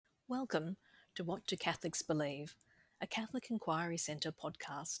Welcome to What Do Catholics Believe, a Catholic Inquiry Centre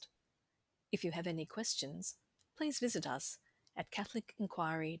podcast. If you have any questions, please visit us at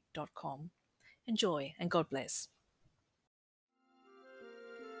catholicinquiry.com. Enjoy and God bless.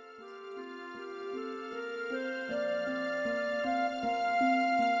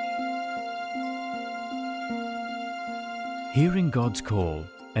 Hearing God's Call,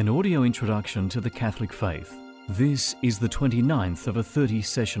 an audio introduction to the Catholic faith. This is the 29th of a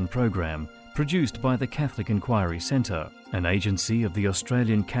 30-session program produced by the Catholic Inquiry Centre, an agency of the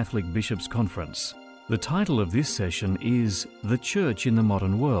Australian Catholic Bishops' Conference. The title of this session is The Church in the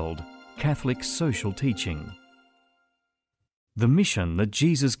Modern World, Catholic Social Teaching. The mission that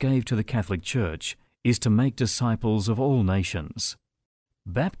Jesus gave to the Catholic Church is to make disciples of all nations.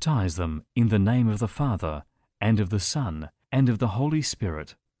 Baptize them in the name of the Father, and of the Son, and of the Holy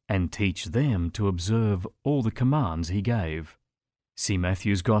Spirit, and teach them to observe all the commands he gave. See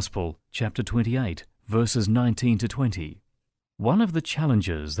Matthew's Gospel, chapter 28, verses 19 to 20. One of the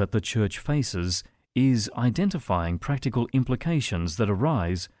challenges that the Church faces is identifying practical implications that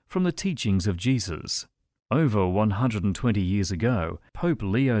arise from the teachings of Jesus. Over 120 years ago, Pope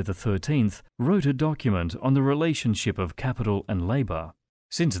Leo XIII wrote a document on the relationship of capital and labour.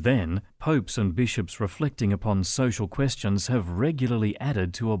 Since then, popes and bishops reflecting upon social questions have regularly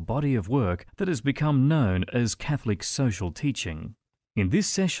added to a body of work that has become known as Catholic social teaching. In this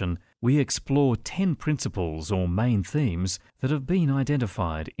session, we explore 10 principles or main themes that have been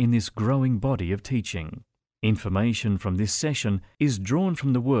identified in this growing body of teaching. Information from this session is drawn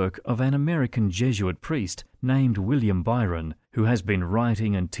from the work of an American Jesuit priest named William Byron, who has been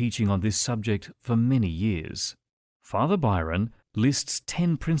writing and teaching on this subject for many years. Father Byron lists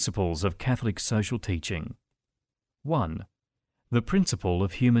 10 principles of Catholic social teaching. 1. The principle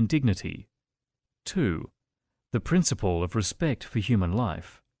of human dignity. 2. The principle of respect for human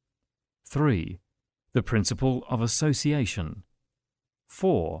life. 3. The principle of association.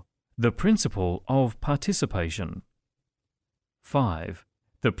 4. The principle of participation. 5.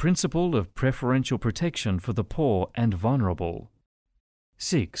 The principle of preferential protection for the poor and vulnerable.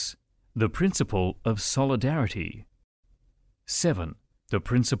 6. The principle of solidarity. 7. The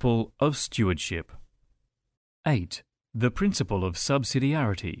principle of stewardship. 8. The principle of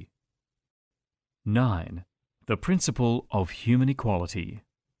subsidiarity. 9. The principle of human equality.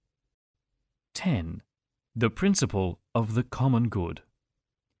 10. The principle of the common good.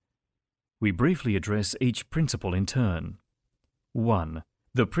 We briefly address each principle in turn. 1.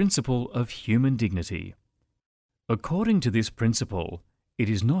 The principle of human dignity. According to this principle, it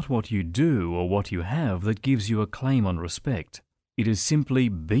is not what you do or what you have that gives you a claim on respect. It is simply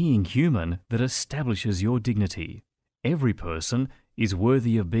being human that establishes your dignity. Every person is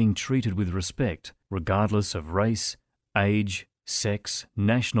worthy of being treated with respect, regardless of race, age, sex,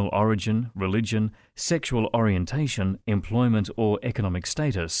 national origin, religion, sexual orientation, employment or economic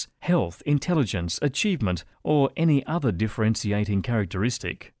status, health, intelligence, achievement, or any other differentiating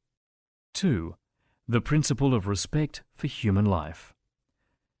characteristic. 2. The principle of respect for human life.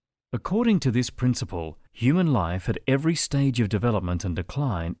 According to this principle, human life at every stage of development and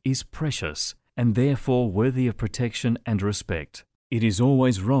decline is precious and therefore worthy of protection and respect. It is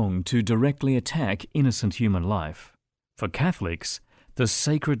always wrong to directly attack innocent human life. For Catholics, the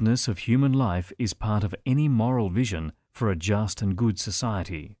sacredness of human life is part of any moral vision for a just and good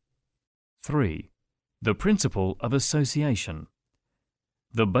society. 3. The principle of association.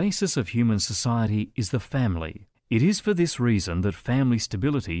 The basis of human society is the family. It is for this reason that family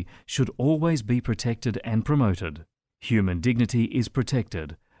stability should always be protected and promoted. Human dignity is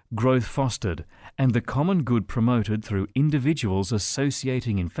protected, growth fostered, and the common good promoted through individuals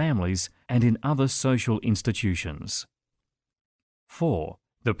associating in families and in other social institutions. 4.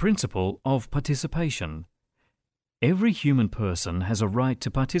 The principle of participation. Every human person has a right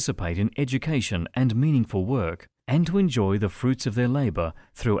to participate in education and meaningful work, and to enjoy the fruits of their labour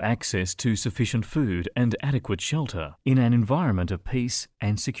through access to sufficient food and adequate shelter in an environment of peace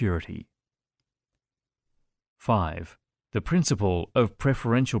and security. 5. The principle of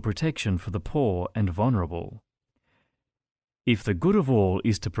preferential protection for the poor and vulnerable. If the good of all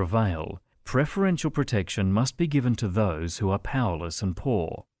is to prevail, preferential protection must be given to those who are powerless and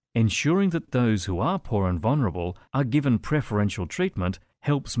poor. Ensuring that those who are poor and vulnerable are given preferential treatment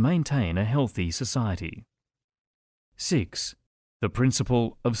helps maintain a healthy society. 6. The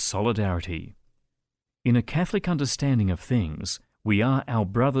principle of solidarity. In a Catholic understanding of things, we are our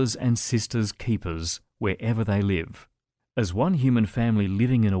brothers and sisters' keepers wherever they live. As one human family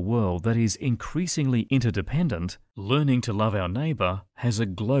living in a world that is increasingly interdependent, learning to love our neighbour has a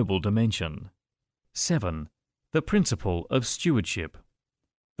global dimension. 7. The principle of stewardship.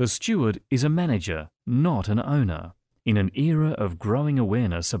 The steward is a manager, not an owner. In an era of growing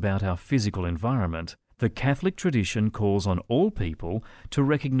awareness about our physical environment, the Catholic tradition calls on all people to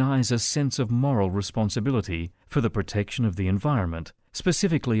recognize a sense of moral responsibility for the protection of the environment,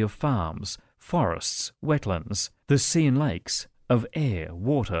 specifically of farms, forests, wetlands, the sea and lakes, of air,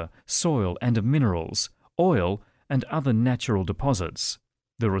 water, soil and of minerals, oil and other natural deposits.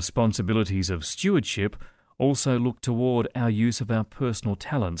 The responsibilities of stewardship also look toward our use of our personal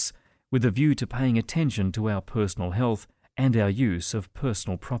talents with a view to paying attention to our personal health and our use of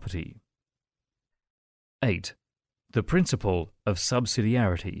personal property. 8. The principle of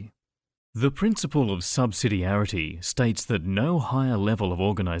subsidiarity. The principle of subsidiarity states that no higher level of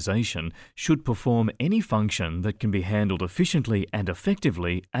organization should perform any function that can be handled efficiently and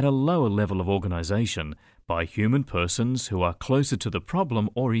effectively at a lower level of organization by human persons who are closer to the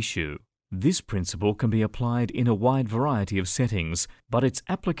problem or issue. This principle can be applied in a wide variety of settings, but its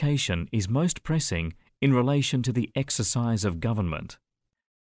application is most pressing in relation to the exercise of government.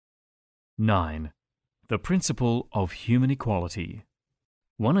 9. The principle of human equality.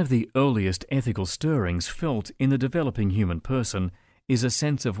 One of the earliest ethical stirrings felt in the developing human person is a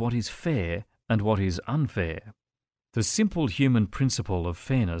sense of what is fair and what is unfair. The simple human principle of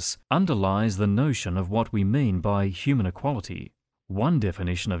fairness underlies the notion of what we mean by human equality. One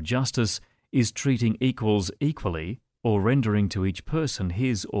definition of justice is treating equals equally or rendering to each person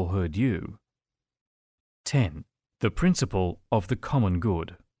his or her due. 10. The principle of the common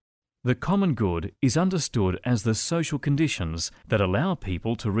good. The common good is understood as the social conditions that allow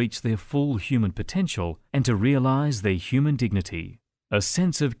people to reach their full human potential and to realize their human dignity. A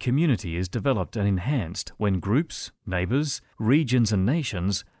sense of community is developed and enhanced when groups, neighbors, regions and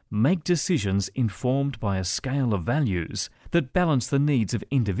nations make decisions informed by a scale of values that balance the needs of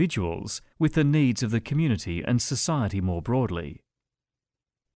individuals with the needs of the community and society more broadly.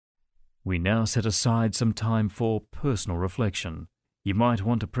 We now set aside some time for personal reflection. You might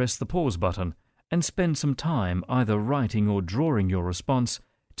want to press the pause button and spend some time either writing or drawing your response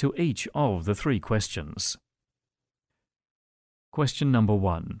to each of the 3 questions. Question number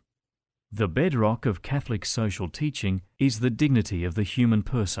 1. The bedrock of Catholic social teaching is the dignity of the human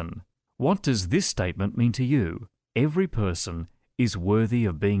person. What does this statement mean to you? Every person is worthy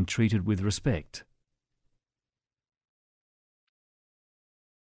of being treated with respect.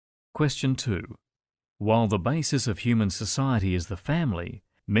 Question 2. While the basis of human society is the family,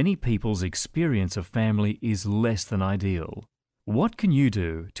 many people's experience of family is less than ideal. What can you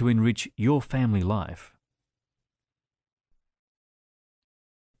do to enrich your family life?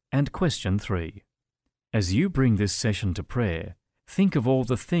 And question 3. As you bring this session to prayer, think of all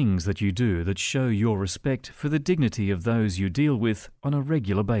the things that you do that show your respect for the dignity of those you deal with on a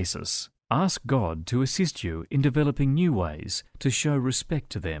regular basis. Ask God to assist you in developing new ways to show respect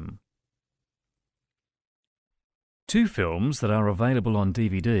to them. 2 films that are available on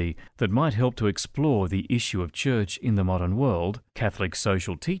DVD that might help to explore the issue of church in the modern world, Catholic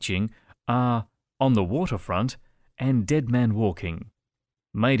social teaching, are On the Waterfront and Dead Man Walking.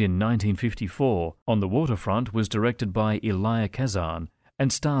 Made in 1954, On the Waterfront was directed by Elia Kazan and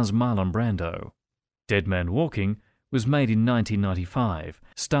stars Marlon Brando. Dead Man Walking was made in 1995,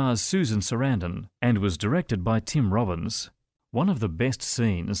 stars Susan Sarandon, and was directed by Tim Robbins. One of the best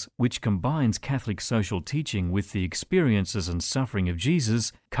scenes, which combines Catholic social teaching with the experiences and suffering of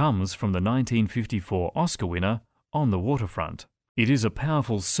Jesus, comes from the 1954 Oscar winner, On the Waterfront. It is a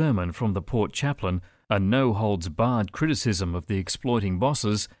powerful sermon from the Port Chaplain, a no-holds-barred criticism of the exploiting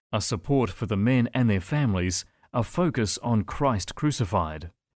bosses, a support for the men and their families, a focus on Christ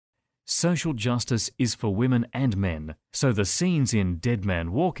crucified. Social justice is for women and men, so the scenes in Dead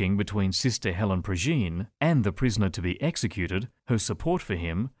Man Walking between Sister Helen Prigine and the prisoner to be executed, her support for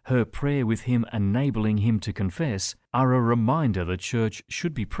him, her prayer with him enabling him to confess, are a reminder the Church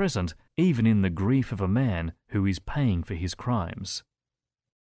should be present even in the grief of a man who is paying for his crimes.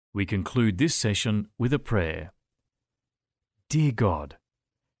 We conclude this session with a prayer. Dear God,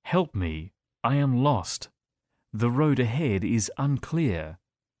 help me, I am lost. The road ahead is unclear.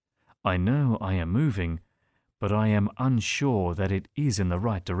 I know I am moving, but I am unsure that it is in the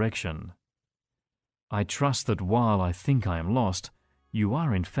right direction. I trust that while I think I am lost, you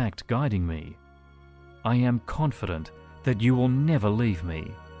are in fact guiding me. I am confident that you will never leave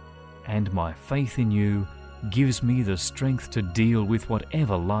me, and my faith in you gives me the strength to deal with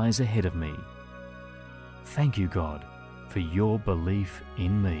whatever lies ahead of me. Thank you, God, for your belief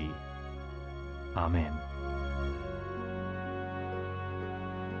in me. Amen.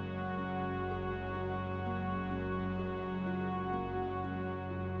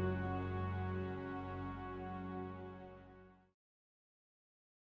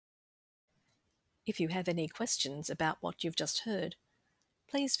 If you have any questions about what you've just heard,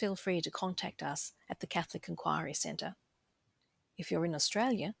 please feel free to contact us at the Catholic Inquiry Centre. If you're in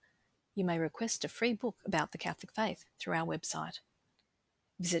Australia, you may request a free book about the Catholic faith through our website.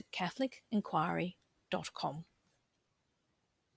 Visit catholicinquiry.com.